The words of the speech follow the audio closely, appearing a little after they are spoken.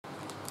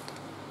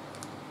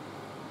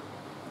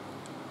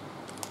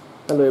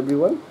Hello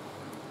everyone,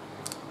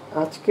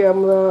 আজকে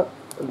আমরা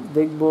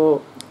দেখব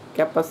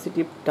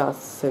ক্যাপাসিটিভ টাচ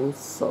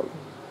সেন্সর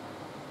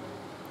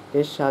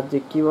এর সাহায্যে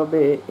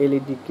কিভাবে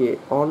এলইডিকে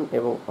অন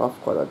এবং অফ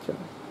করা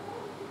যায়।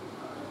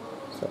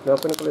 আপনি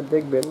ওপেন করে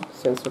দেখবেন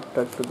সেন্সরটা,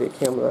 একটু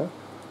দেখি আমরা।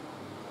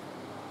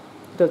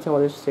 এটা হচ্ছে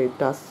আমাদের সেই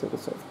টাচ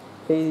সেন্সর।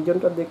 এই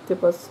রিজনটা দেখতে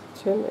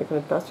পাচ্ছেন,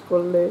 এখানে টাচ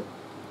করলে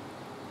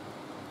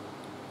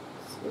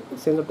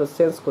সেন্সরটা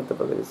সেন্স করতে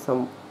পারবে যে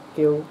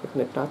কেউ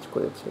এখানে টাচ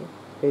করেছে।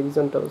 এই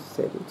রিজনটাও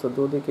সেম, তো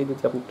দুদিকে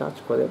যদি আপনি টাচ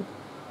করেন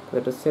তাহলে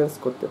এটা সেন্স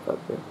করতে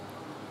পারবে।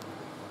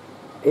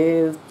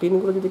 এর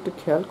পিনগুলো যদি একটু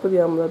খেয়াল করি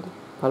আমরা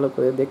ভালো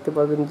করে দেখতে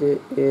পারবেন যে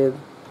এর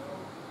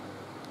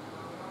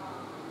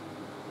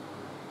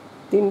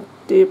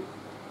তিনটে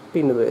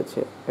পিন রয়েছে।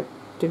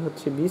 একটি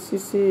হচ্ছে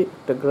বিসিসি,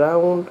 একটা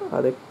গ্রাউন্ড,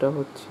 আর একটা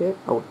হচ্ছে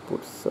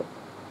আউটপুট।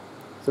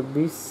 তো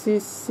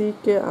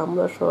বিসিসিকে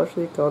আমরা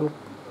সরাসরি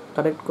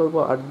কানেক্ট করব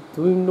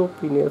আরডুইনো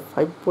পিনের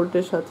 5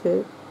 ভোল্টের সাথে,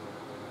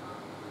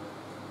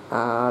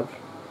 আর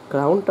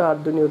গ্রাউন্ডটা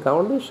আরডুইনো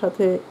গ্রাউন্ডের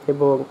সাথে,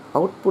 এবং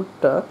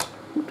আউটপুটটা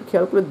একটু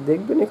খেয়াল করে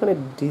দেখবেন এখানে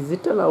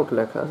ডিজিটাল আউট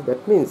লেখা আছে।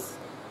 দ্যাট মিনস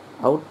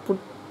আউটপুট,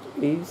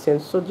 এই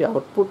সেন্সর যে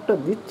আউটপুটটা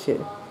দিচ্ছে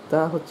তা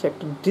হচ্ছে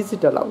একটা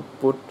ডিজিটাল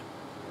আউটপুট,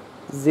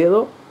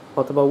 0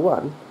 অথবা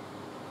 1।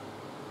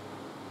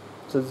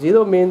 So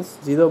 0 means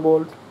 0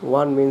 volt,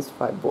 1 means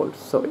 5 volt.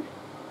 Sorry.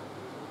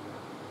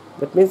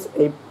 That means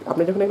এই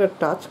আপনি যখন একটা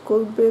টাচ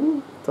করবেন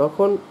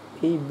তখন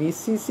এই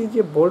বিসিসি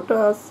যে ভোল্টটা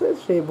আছে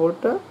সেই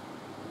ভোল্টটা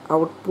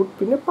আউটপুট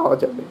পিনে পাওয়া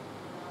যাবে।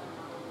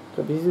 তো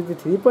বিসিসি যদি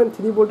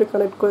 3.3 ভোল্টে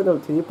কানেক্ট করে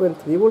তাহলে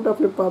 3.3 ভোল্ট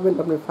আপনি পাবেন,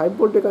 আপনি 5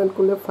 ভোল্টে কানেক্ট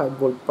করলে 5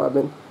 ভোল্ট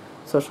পাবেন।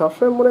 সো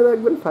সবসময় মনে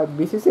রাখবেন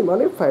বিসিসি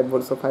মানে 5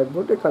 ভোল্ট। সো 5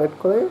 ভোল্টে কানেক্ট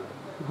করে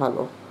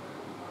ভালো।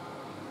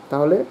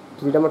 তাহলে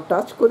যদি আমরা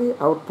টাচ করি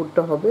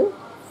আউটপুটটা হবে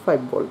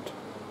 5 ভোল্ট,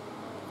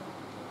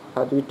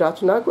 আর যদি টাচ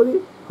না করি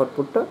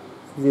আউটপুটটা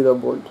 0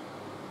 ভোল্ট।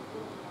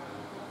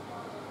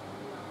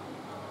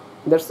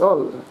 That's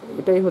all.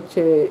 এটাই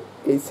হচ্ছে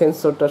এই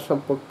সেন্সরটার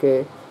সম্পর্কে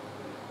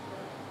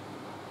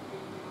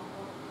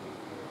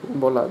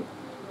বলার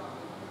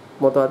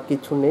মতো, আর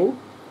কিছু নেই।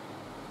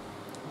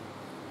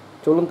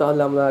 চলুন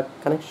তাহলে আমরা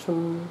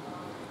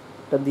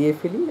কানেকশনটা দিয়ে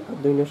ফেলি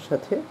আরডুইনোর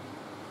সাথে।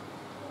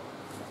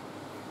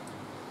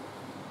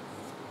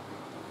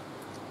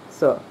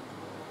 সো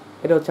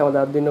এটা হচ্ছে আমাদের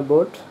আরডুইনো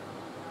বোর্ড।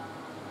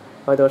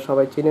 হয়তো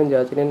সবাই চিনেন,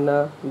 যারা চিনেন না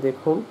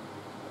দেখুন।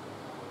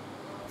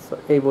 সো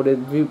এই বোর্ডের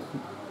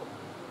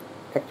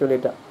অ্যাকচুয়ালি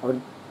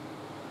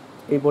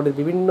এই বোর্ডের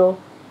বিভিন্ন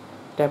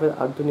টাইপের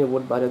আরডুইনো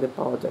বোর্ড বাজারে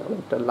পাওয়া যায়,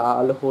 অনেকটা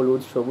লাল,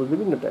 হলুদ, সবুজ,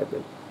 বিভিন্ন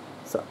টাইপের।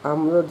 সো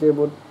আমরা যে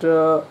বোর্ডটা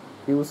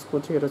ইউজ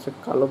করছি এটা হচ্ছে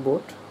কালো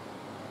বোর্ড,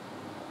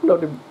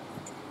 মোটামুটি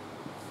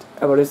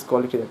অ্যাভারেজ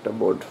কোয়ালিটির একটা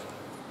বোর্ড।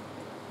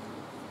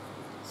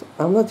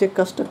 আমরা যে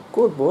কাজটা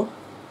করব,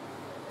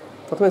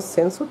 প্রথমে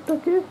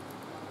সেন্সরটাকে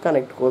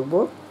কানেক্ট করব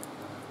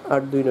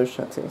আরডুইনোর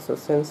সাথে। সো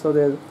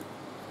সেন্সরের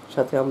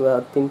সাথে আমরা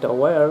 3টা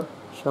ওয়্যার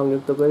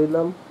সংযুক্ত করে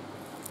দিলাম।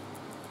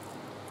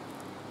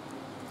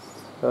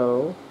 সো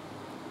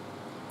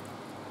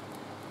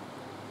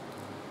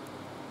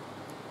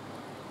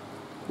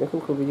দেখুন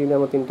খুব ইজিলি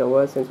আমরা 3টা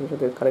ওয়্যার সেন্সরের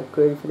সাথে কানেক্ট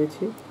করে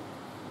ফেলেছি।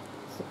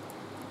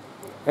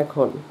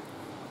 এখন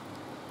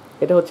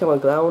এটা হচ্ছে আমার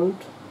গ্রাউন্ড,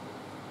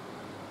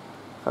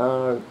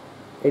 আর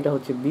এটা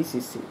হচ্ছে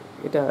বিসিসি।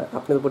 এটা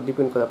আপনার উপর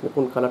ডিপেন্ড করে আপনি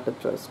কোন কালারটা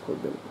চয়েস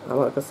করবেন।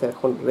 আমার কাছে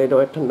এখন রেড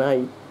ওয়্যারটা নাই,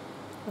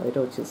 আর এটা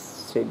হচ্ছে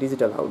সেই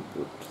ডিজিটাল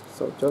আউটপুট।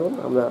 সো চলুন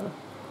আমরা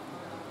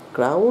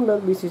গ্রাউন্ড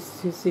আর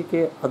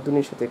বিসিসিকে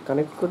আরডুইনোর সাথে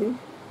কানেক্ট করি।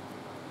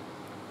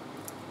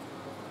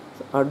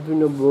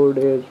 আরডুইনো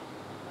বোর্ডের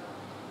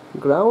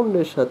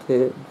গ্রাউন্ডের সাথে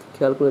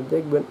খেয়াল করে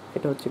দেখবেন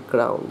এটা হচ্ছে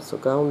গ্রাউন্ড। সো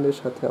গ্রাউন্ডের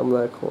সাথে আমরা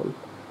এখন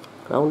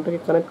গ্রাউন্ডটাকে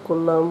কানেক্ট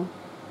করলাম,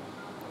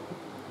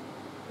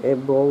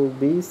 এবং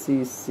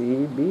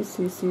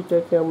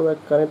বিসিসিটাকে আমরা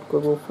কানেক্ট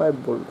করব 5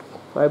 ভোল্ট।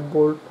 5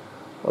 ভোল্ট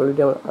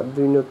অলরেডি আমার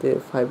আরডুইনোতে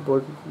 5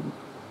 ভোল্ট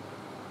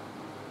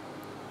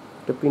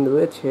একটা পিন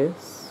রয়েছে।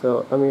 সো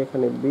আমি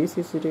এখানে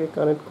বিসিসিটাকে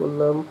কানেক্ট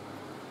করলাম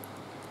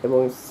এবং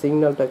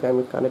সিগন্যালটাকে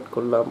আমি কানেক্ট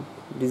করলাম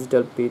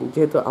ডিজিটাল পিন,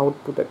 যেহেতু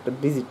আউটপুট একটা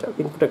ডিজিটাল,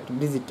 ইনপুট একটা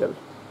ডিজিটাল,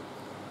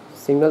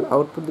 সিগন্যাল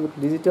আউটপুট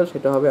ডিজিটাল,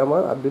 সেটা হবে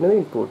আমার আরডুইনোর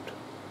ইনপুট।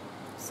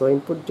 সো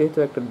ইনপুট যেহেতু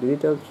একটা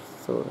ডিজিটাল,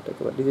 সো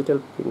এটাকে ডিজিটাল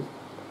পিন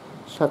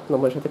 7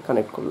 নম্বরের সাথে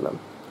কানেক্ট করলাম।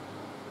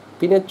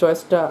 পিনের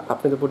চয়েসটা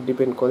আপনাদের উপর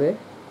ডিপেন্ড করে,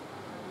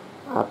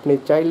 আপনি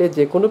চাইলে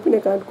যে কোনো পিনে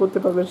কানেক্ট করতে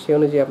পারবেন, সেই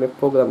অনুযায়ী আপনি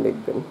প্রোগ্রাম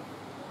লিখবেন।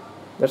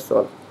 That's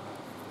all.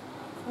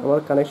 আমার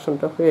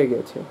কানেকশনটা হয়ে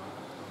গেছে।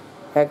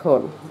 এখন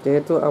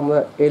যেহেতু আমরা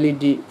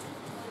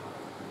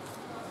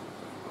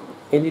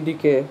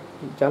এলইডিকে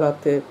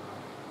জ্বালাতে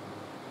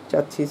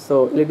চাচ্ছি, সো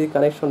এলইডি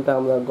কানেকশনটা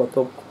আমরা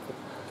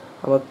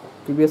আমার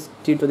প্রিভিয়াস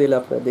টিউটোরিয়ালে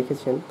আপনারা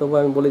দেখেছেন, তবু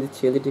আমি বলে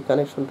দিচ্ছি এলইডি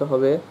কানেকশনটা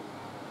হবে,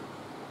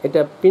 এটা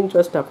পিন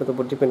চয়েসটা আপনাদের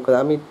উপর ডিপেন্ড করে।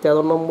 আমি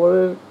 13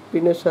 নম্বরের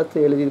পিনের সাথে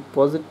এলইডির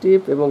পজিটিভ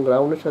এবং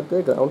গ্রাউন্ডের সাথে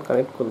গ্রাউন্ড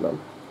কানেক্ট করলাম,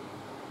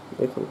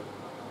 দেখুন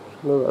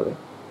সুন্দরভাবে।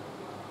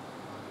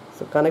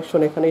 সো কানেকশন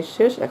এখানেই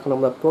শেষ। এখন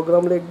আমরা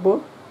প্রোগ্রাম লিখব।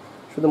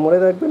 শুধু মনে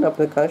রাখবেন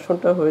আপনার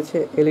কানেকশনটা হয়েছে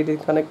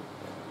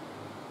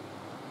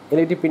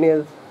এলইডি পিনের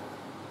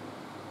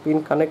পিন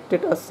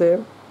কানেক্টেড আছে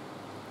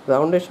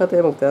গ্রাউন্ডের সাথে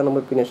এবং 13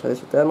 নম্বর পিনের সাথে।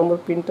 13 নম্বর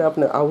পিনটা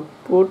আপনার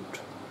আউটপুট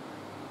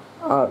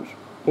আর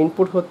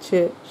ইনপুট হচ্ছে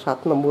 7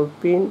 নম্বর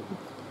পিন।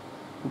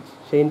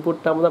 সেই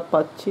ইনপুটটা আমরা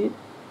পাচ্ছি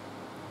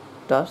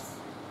টাচ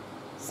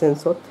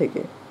সেন্সর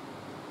থেকে।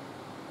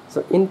 সো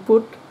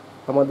ইনপুট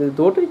আমাদের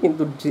দুটোই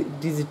কিন্তু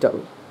digital,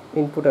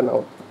 input and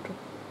output.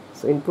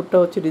 So ইনপুটটা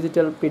হচ্ছে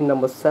ডিজিটাল পিন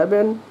নাম্বার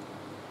 7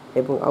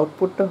 এবং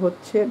আউটপুটটা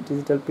হচ্ছে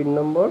ডিজিটাল পিন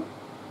নম্বর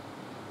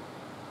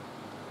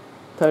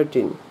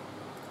 13।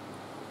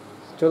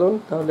 চলুন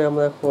তাহলে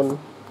আমরা এখন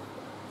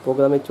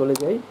প্রোগ্রামে চলে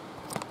যাই।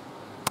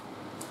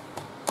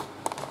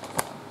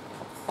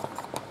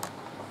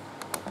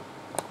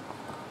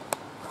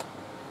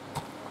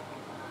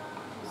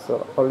 সো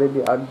অলরেডি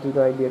আরডুইনো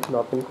আইডি এখন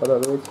ওপেন করা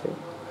রয়েছে।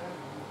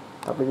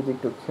 আপনি যদি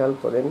একটু খেয়াল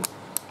করেন,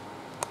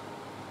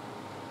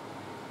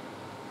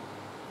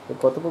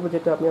 গত পর্বে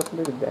যেটা আমি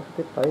আপনাদের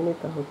দেখাতে পারিনি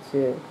তা হচ্ছে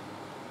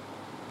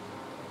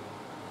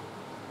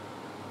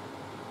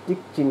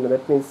টিক চিহ্ন,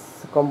 দ্যাট মিনস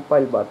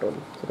কম্পাইল বাটন।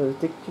 সেটা হচ্ছে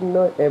টিক চিহ্ন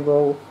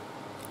এবং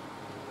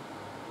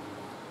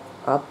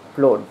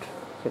আপলোড,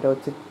 সেটা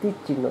হচ্ছে টিক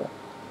চিহ্ন।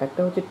 একটা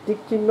হচ্ছে টিক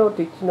চিহ্ন,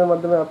 টিক চিহ্নের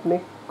মাধ্যমে আপনি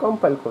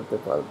কম্পাইল করতে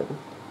পারবেন।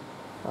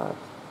 আর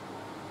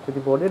যদি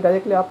বোর্ডে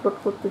ডাইরেক্টলি আপলোড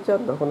করতে চান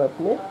তখন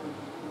আপনি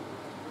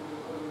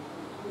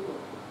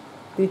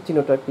তীর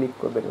চিহ্নটা ক্লিক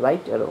করবেন,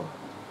 রাইট অ্যারো।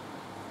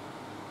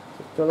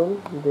 চলুন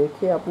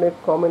দেখে আপনি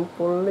কমেন্ট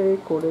পড়লে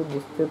করে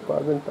বুঝতে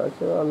পারবেন।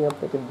 তাছাড়া আমি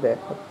আপনাকে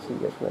দেখাচ্ছি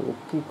আসলে আমি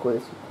কী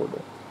করেছি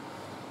কোডে।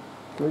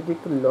 যদি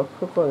একটু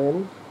লক্ষ্য করেন,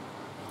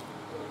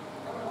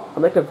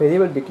 আমরা একটা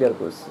ভেরিয়েবল ডিক্লেয়ার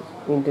করছি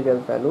ইন্টিজার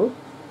ভ্যালু,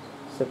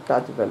 সে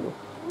টাচ ভ্যালু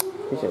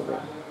হিসেবে।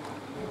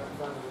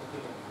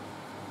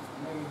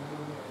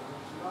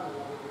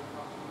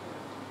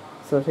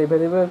 সো সেই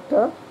ভ্যারিয়েবলটা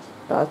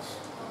টাচ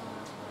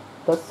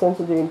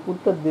সেন্সর যে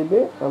ইনপুটটা দেবে,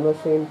 আমরা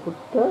সেই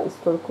ইনপুটটা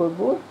স্টোর করব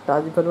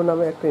টাচ ভ্যালু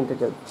নামে একটা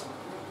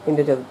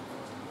ইন্টিজার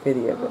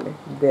ভেরিয়েবলে।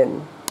 দেন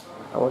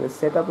আমাদের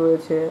সেট আপ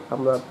রয়েছে,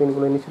 আমরা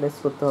পিনগুলো ইনিশিয়ালাইজ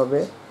করতে হবে।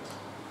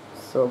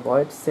 সো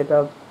ভয়েড সেট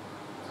আপ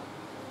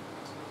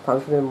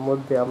ফাংশনের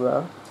মধ্যে আমরা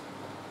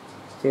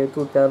যেহেতু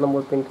 13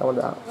 নম্বর পিনটা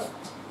আমাদের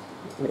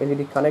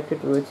এলইডি কানেক্টেড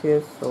রয়েছে,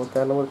 সো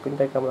 13 নম্বর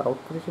পিনটাকে আমরা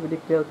আউটপুট হিসেবে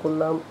ডিক্লেয়ার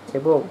করলাম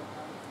এবং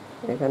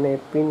এখানে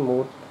পিন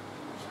মোড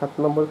 7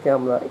 নম্বরকে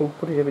আমরা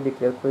ইনপুট হিসেবে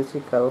ডিক্লেয়ার করেছি,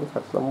 কারণ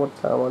 7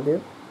 নম্বরটা আমাদের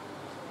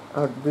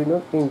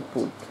আরডুইনোর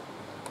ইনপুট।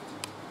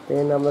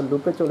 দেন আমরা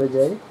লুপে চলে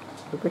যাই।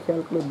 লুপে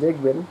খেয়াল করে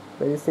দেখবেন,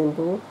 very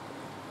simple,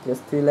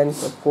 just 3 lines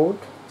of code.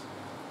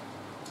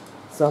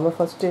 So আমরা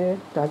ফার্স্টে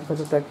টাচ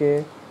ভ্যালুটাকে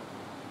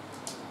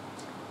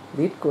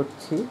রিড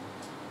করছি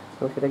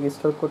এবং সেটাকে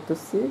স্টোর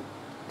করতেছি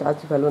টাচ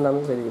ভ্যালু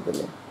নামে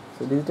ভেরিয়েবলে।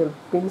 সো ডিজিটাল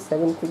পিন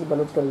 7 থেকে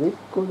ভ্যালুটা রিড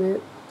করে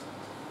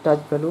টাচ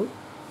ভ্যালু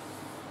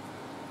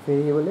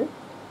ভেরিয়েবলে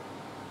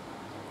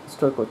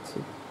স্টোর করছি।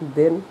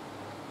 দেন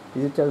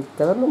ডিজিটাল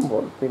 13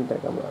 নম্বর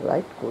পিনটাকে আমরা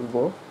রাইট করব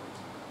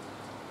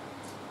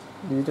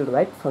ডিজিটাল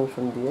রাইট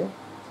ফাংশন দিয়ে।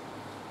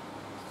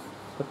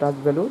 তো টাচ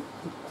ভ্যালু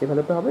যে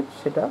ভ্যালুটা হবে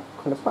সেটা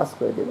ওখানে পাস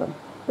করে দিলাম।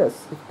 ব্যাস,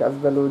 টাচ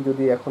ভ্যালু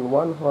যদি এখন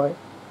 1 হয়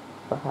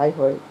বা হাই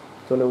হয়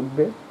চলে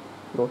উঠবে,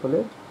 লো হলে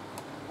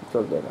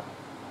চলবে না।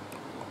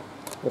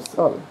 That's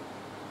all.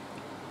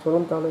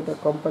 চলুন তাহলে এটা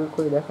কম্পাইল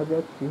করে দেখা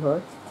যাক কী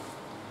হয়।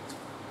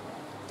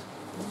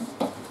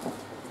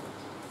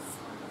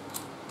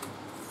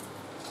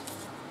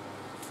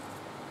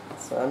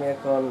 আমি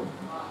এখন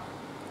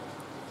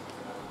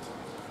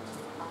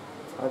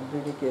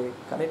আরডুইনোকে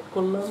কানেক্ট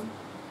করলাম।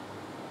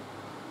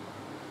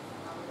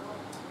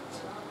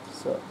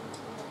 সো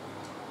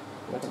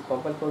এখন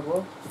কম্পাইল করব।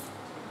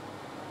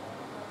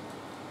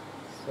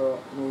 সো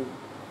আমি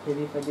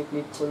ভেরিফাইতে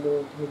ক্লিক করলে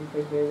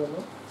ভেরিফাই হয়ে গেল।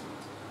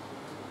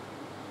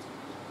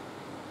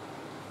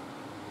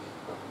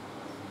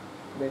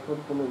 দেখুন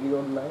কোনো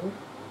ইরর নাই।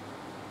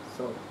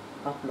 সো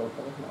আপলোড,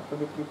 এখন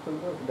আপলোডে ক্লিক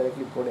করবো,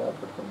 ডাইরেক্টলি বোর্ডে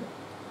আপলোড করবো।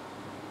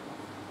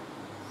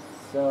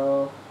 সো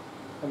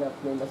এখানে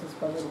আপনি মেসেজ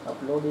পাবেন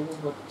আপলোডিং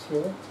হচ্ছে।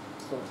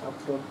 সো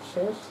আপলোড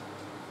শেষ।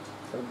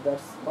 So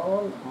that's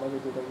all. আমাদের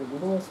যেটাকে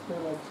বিজনেস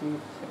করে আছি,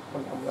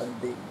 এখন আমরা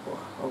দেখব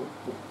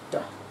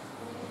আউটপুটটা।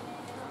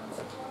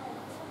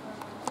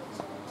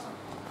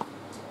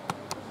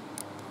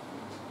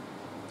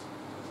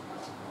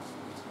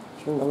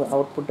 আমরা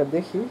আউটপুটটা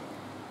দেখি,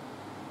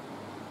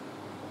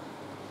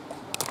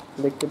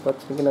 দেখতে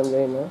পাচ্ছেন কিনা আমি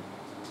জানি না।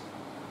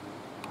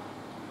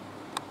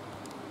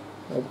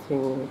 আই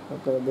থিঙ্ক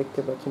আপনারা দেখতে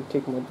পাচ্ছেন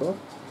ঠিক মতো।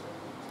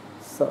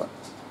 সো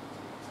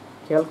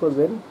খেয়াল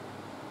করবেন,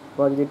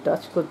 আমরা যদি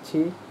টাচ করছি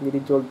যদি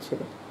জ্বলছে,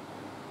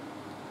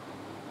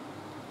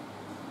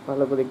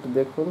 ভালো করে একটু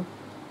দেখুন।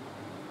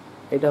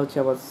 এটা হচ্ছে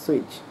আমার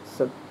সুইচ।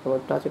 সো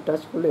আমার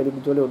টাচ করলে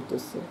এদিকে জ্বলে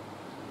উঠতেছে,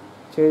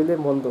 ছেড়ে দিলে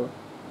বন্ধ।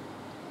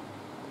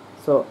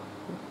 সো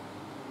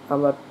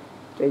আমরা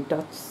এই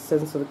টাচ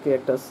সেন্সরকে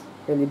একটা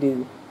এলইডি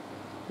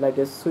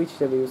লাইটের সুইচ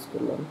হিসেবে ইউজ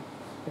করলাম।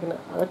 এখানে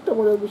আরেকটা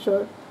মজার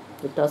বিষয়,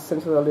 যে টাচ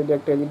সেন্সর অলরেডি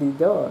একটা এলইডি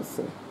দেওয়া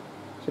আছে,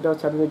 সেটা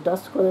হচ্ছে আপনি যদি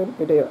টাচ করেন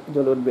এটাই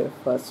জ্বলে উঠবে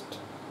first.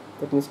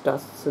 That means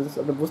touch sensor,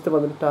 আপনি বুঝতে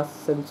পারবেন টাচ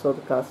সেন্সর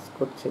কাজ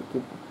করছে কি।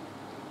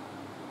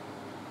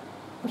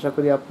 আশা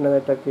করি আপনারা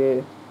এটাকে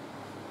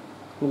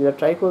নিজেরা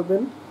ট্রাই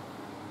করবেন।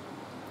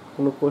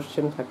 কোনো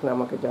কোশ্চেন থাকলে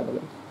আমাকে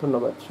জানাবেন।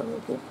 ধন্যবাদ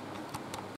সবাইকে।